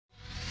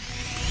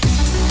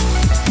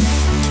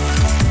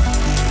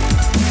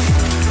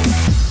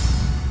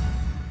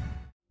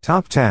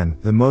Top 10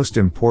 The most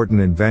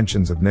important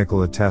inventions of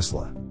Nikola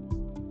Tesla.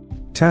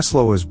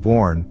 Tesla was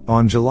born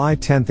on July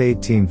 10,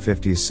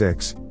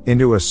 1856,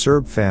 into a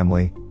Serb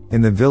family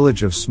in the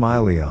village of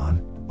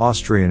Smiljan,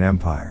 Austrian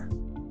Empire.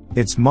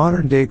 It's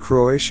modern-day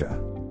Croatia.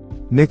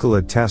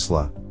 Nikola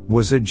Tesla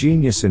was a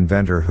genius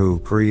inventor who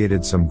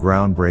created some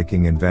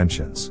groundbreaking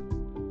inventions.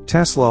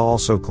 Tesla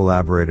also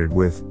collaborated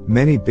with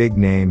many big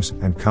names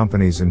and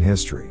companies in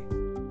history.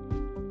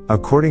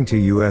 According to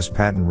U.S.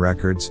 patent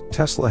records,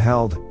 Tesla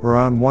held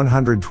around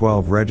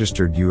 112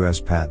 registered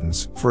U.S.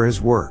 patents for his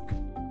work.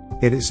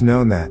 It is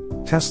known that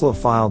Tesla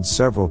filed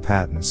several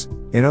patents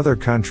in other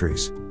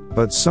countries,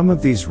 but some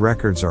of these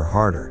records are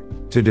harder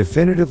to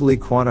definitively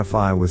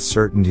quantify with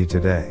certainty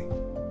today.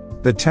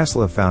 The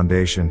Tesla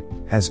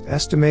Foundation has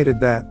estimated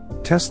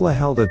that Tesla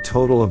held a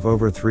total of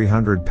over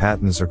 300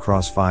 patents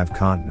across 5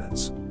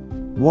 continents.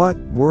 What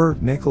were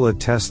Nikola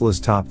Tesla's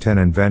top 10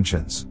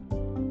 inventions?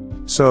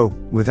 So,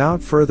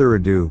 without further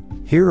ado,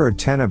 here are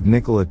 10 of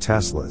Nikola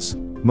Tesla's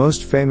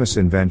most famous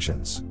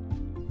inventions.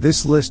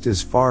 This list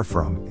is far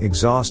from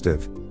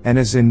exhaustive and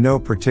is in no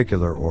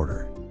particular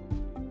order.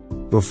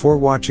 Before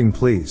watching,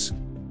 please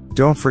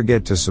don't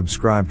forget to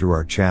subscribe to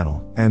our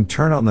channel and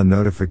turn on the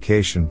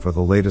notification for the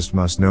latest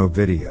must-know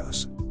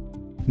videos.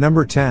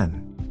 Number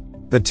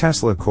 10. The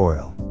Tesla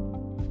Coil.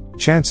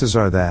 Chances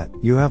are that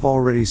you have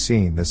already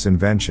seen this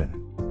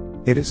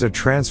invention. It is a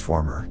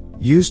transformer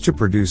used to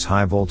produce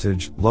high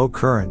voltage, low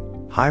current,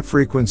 high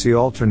frequency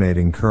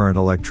alternating current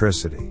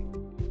electricity.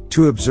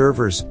 To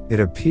observers, it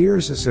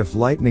appears as if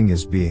lightning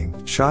is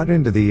being shot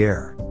into the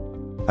air.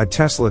 A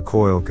Tesla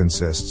coil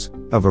consists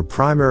of a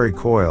primary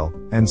coil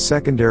and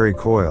secondary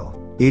coil,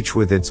 each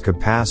with its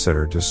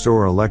capacitor to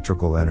store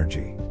electrical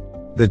energy.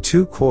 The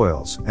two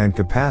coils and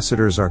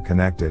capacitors are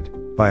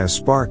connected by a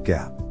spark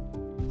gap.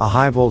 A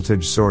high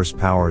voltage source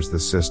powers the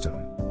system.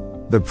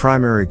 The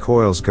primary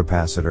coil's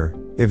capacitor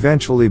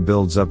eventually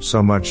builds up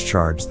so much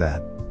charge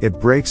that it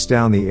breaks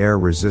down the air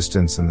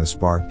resistance in the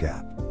spark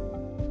gap.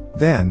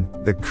 Then,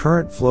 the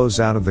current flows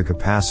out of the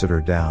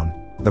capacitor down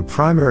the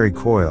primary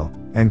coil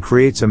and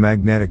creates a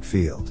magnetic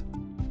field.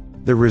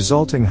 The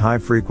resulting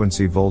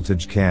high-frequency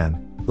voltage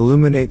can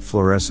illuminate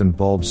fluorescent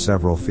bulbs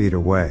several feet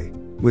away,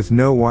 with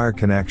no wire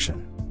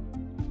connection.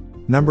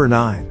 Number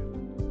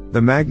 9.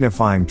 The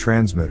Magnifying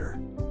Transmitter.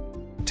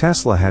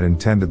 Tesla had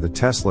intended the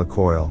Tesla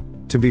Coil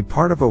to be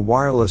part of a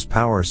wireless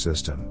power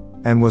system,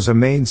 and was a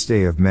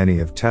mainstay of many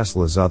of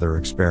Tesla's other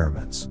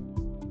experiments.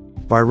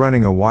 By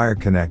running a wire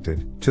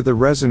connected to the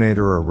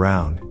resonator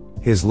around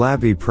his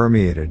lab, he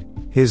permeated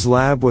his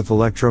lab with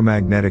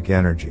electromagnetic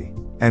energy,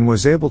 and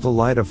was able to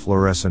light a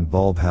fluorescent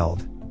bulb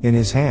held in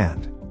his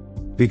hand.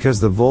 Because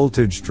the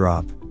voltage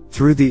drop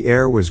through the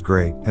air was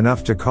great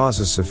enough to cause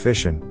a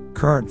sufficient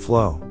current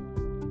flow.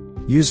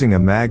 Using a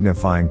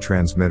magnifying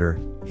transmitter,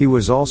 he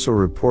was also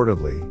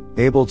reportedly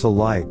able to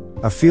light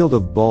a field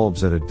of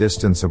bulbs at a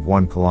distance of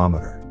 1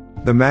 kilometer.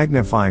 The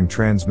magnifying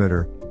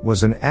transmitter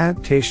was an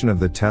adaptation of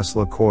the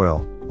Tesla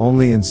coil,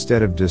 only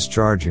instead of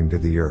discharging to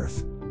the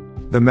earth,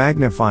 the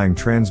magnifying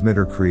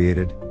transmitter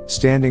created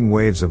standing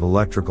waves of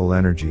electrical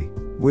energy,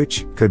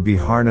 which could be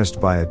harnessed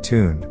by a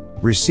tuned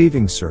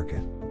receiving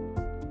circuit.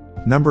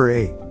 Number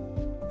 8.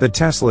 The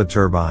Tesla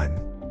Turbine.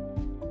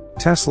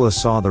 Tesla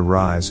saw the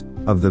rise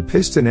of the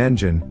piston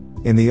engine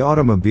in the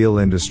automobile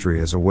industry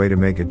as a way to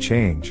make a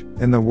change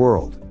in the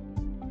world.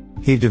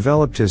 He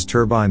developed his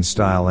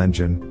turbine-style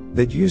engine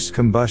that used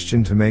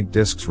combustion to make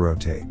discs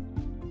rotate.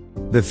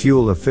 The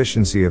fuel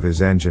efficiency of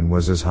his engine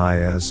was as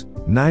high as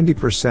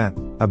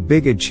 90%, a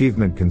big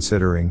achievement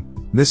considering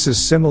this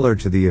is similar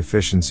to the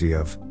efficiency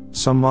of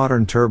some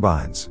modern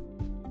turbines.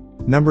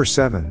 Number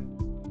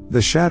 7. The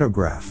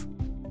Shadowgraph.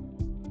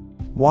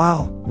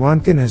 While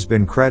Röntgen has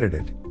been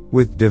credited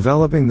with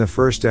developing the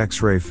first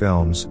X-ray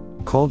films,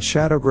 called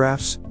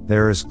shadowgraphs,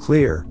 there is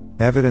clear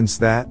evidence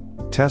that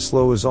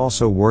Tesla was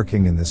also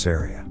working in this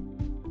area.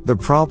 The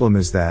problem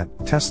is that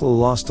Tesla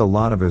lost a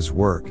lot of his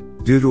work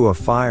due to a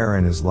fire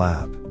in his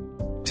lab.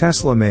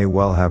 Tesla may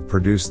well have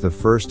produced the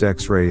first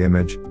X-ray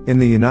image in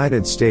the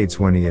United States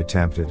when he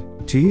attempted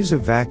to use a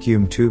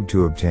vacuum tube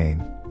to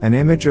obtain an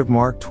image of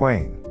Mark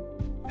Twain.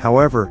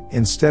 However,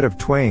 instead of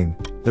Twain,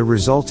 the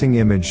resulting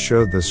image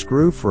showed the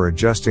screw for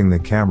adjusting the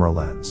camera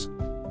lens.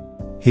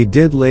 He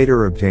did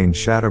later obtain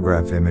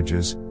shadowgraph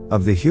images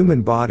of the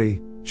human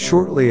body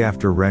shortly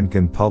after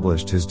Röntgen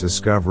published his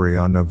discovery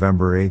on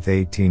November 8,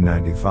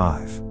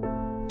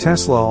 1895.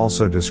 Tesla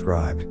also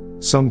described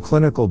some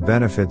clinical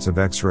benefits of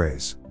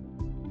X-rays.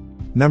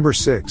 Number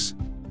 6.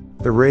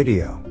 The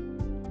radio.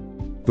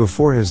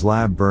 Before his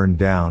lab burned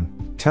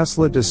down,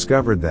 Tesla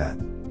discovered that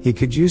he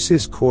could use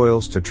his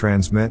coils to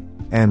transmit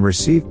and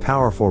receive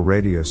powerful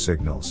radio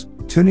signals,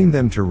 tuning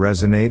them to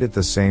resonate at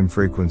the same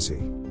frequency.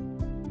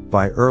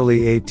 By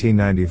early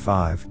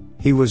 1895,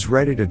 he was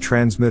ready to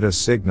transmit a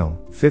signal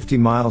 50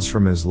 miles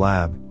from his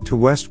lab to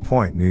West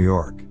Point, New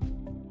York.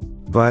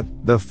 But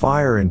the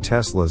fire in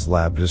Tesla's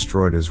lab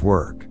destroyed his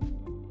work.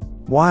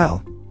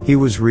 While he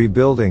was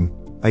rebuilding,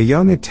 a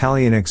young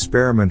Italian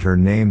experimenter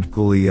named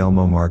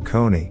Guglielmo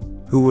Marconi,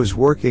 who was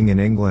working in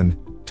England,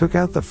 took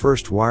out the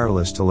first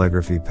wireless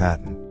telegraphy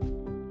patent.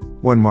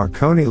 When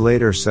Marconi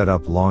later set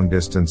up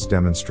long-distance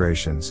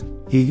demonstrations,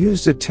 he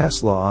used a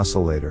Tesla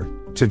oscillator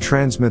to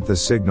transmit the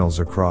signals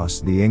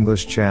across the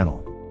English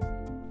Channel.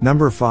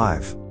 Number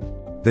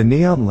 5. The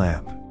neon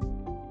lamp.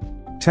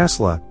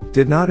 Tesla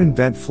did not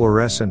invent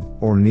fluorescent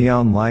or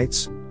neon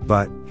lights,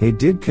 but he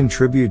did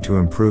contribute to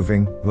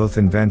improving both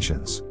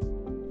inventions.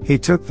 He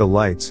took the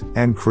lights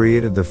and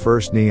created the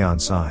first neon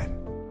sign.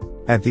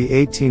 At the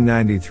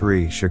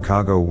 1893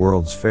 Chicago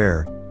World's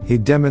Fair, he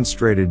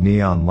demonstrated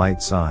neon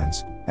light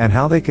signs and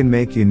how they can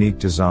make unique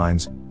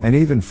designs and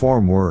even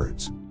form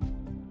words.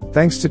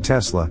 Thanks to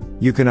Tesla,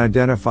 you can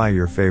identify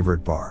your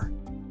favorite bar.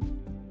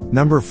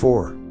 Number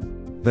 4.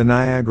 The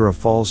Niagara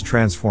Falls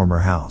Transformer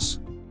House.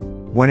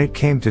 When it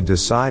came to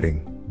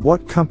deciding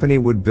what company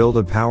would build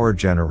a power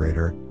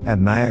generator at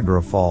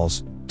Niagara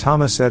Falls,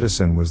 Thomas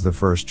Edison was the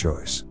first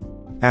choice.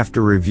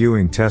 After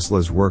reviewing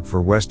Tesla's work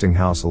for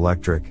Westinghouse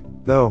Electric,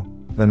 though,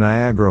 the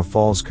Niagara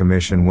Falls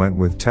Commission went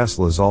with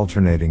Tesla's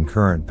alternating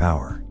current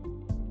power.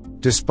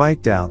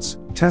 Despite doubts,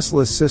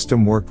 Tesla's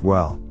system worked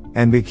well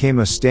and became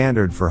a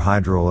standard for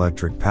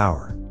hydroelectric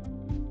power.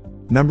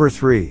 Number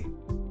 3.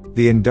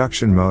 The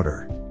induction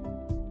motor.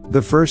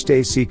 The first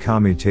AC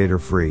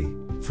commutator-free,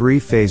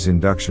 three-phase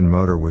induction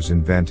motor was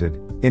invented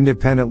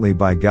independently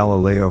by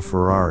Galileo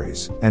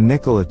Ferraris and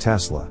Nikola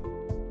Tesla.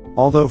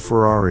 Although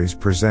Ferraris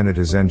presented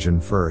his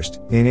engine first,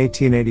 in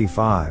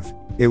 1885,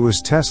 it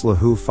was Tesla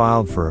who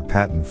filed for a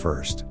patent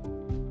first.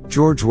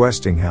 George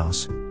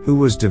Westinghouse, who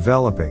was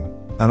developing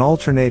an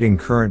alternating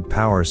current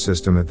power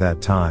system at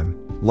that time,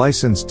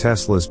 licensed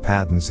Tesla's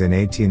patents in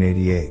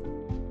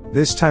 1888.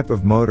 This type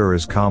of motor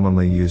is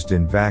commonly used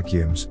in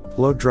vacuums,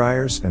 blow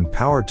dryers, and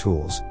power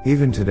tools,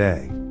 even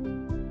today.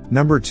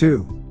 Number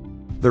 2.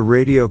 The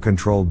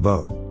radio-controlled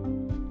boat.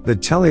 The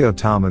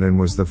teleautomaton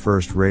was the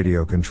first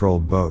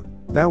radio-controlled boat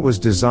that was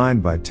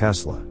designed by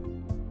Tesla.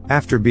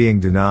 After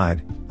being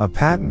denied a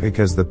patent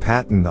because the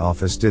patent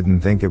office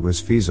didn't think it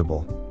was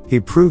feasible, he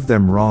proved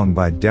them wrong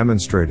by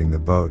demonstrating the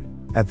boat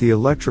at the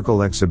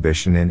electrical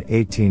exhibition in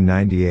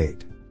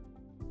 1898.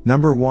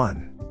 Number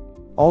 1.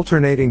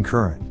 Alternating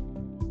current.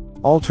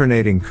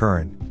 Alternating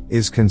current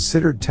is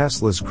considered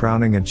Tesla's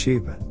crowning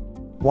achievement.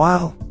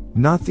 While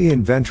not the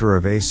inventor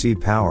of AC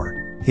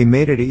power, he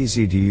made it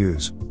easy to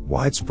use,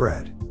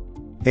 widespread.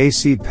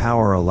 AC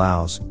power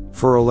allows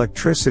for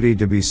electricity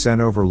to be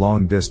sent over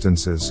long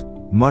distances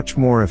much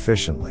more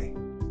efficiently.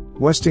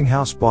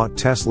 Westinghouse bought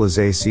Tesla's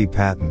AC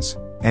patents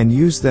and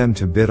used them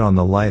to bid on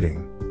the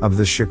lighting of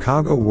the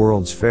Chicago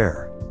World's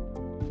Fair.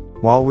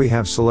 While we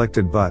have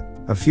selected but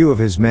a few of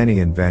his many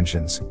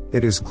inventions,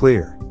 it is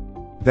clear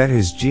that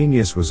his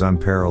genius was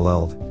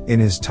unparalleled in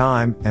his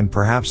time and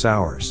perhaps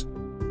ours.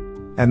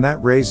 And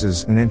that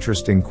raises an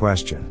interesting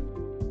question.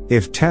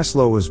 If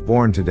Tesla was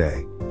born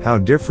today, how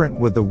different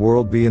would the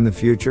world be in the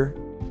future?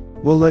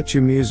 We'll let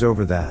you muse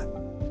over that.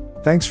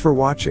 Thanks for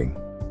watching.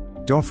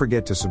 Don't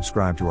forget to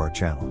subscribe to our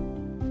channel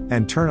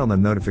and turn on the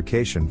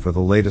notification for the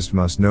latest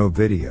must-know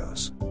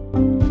videos.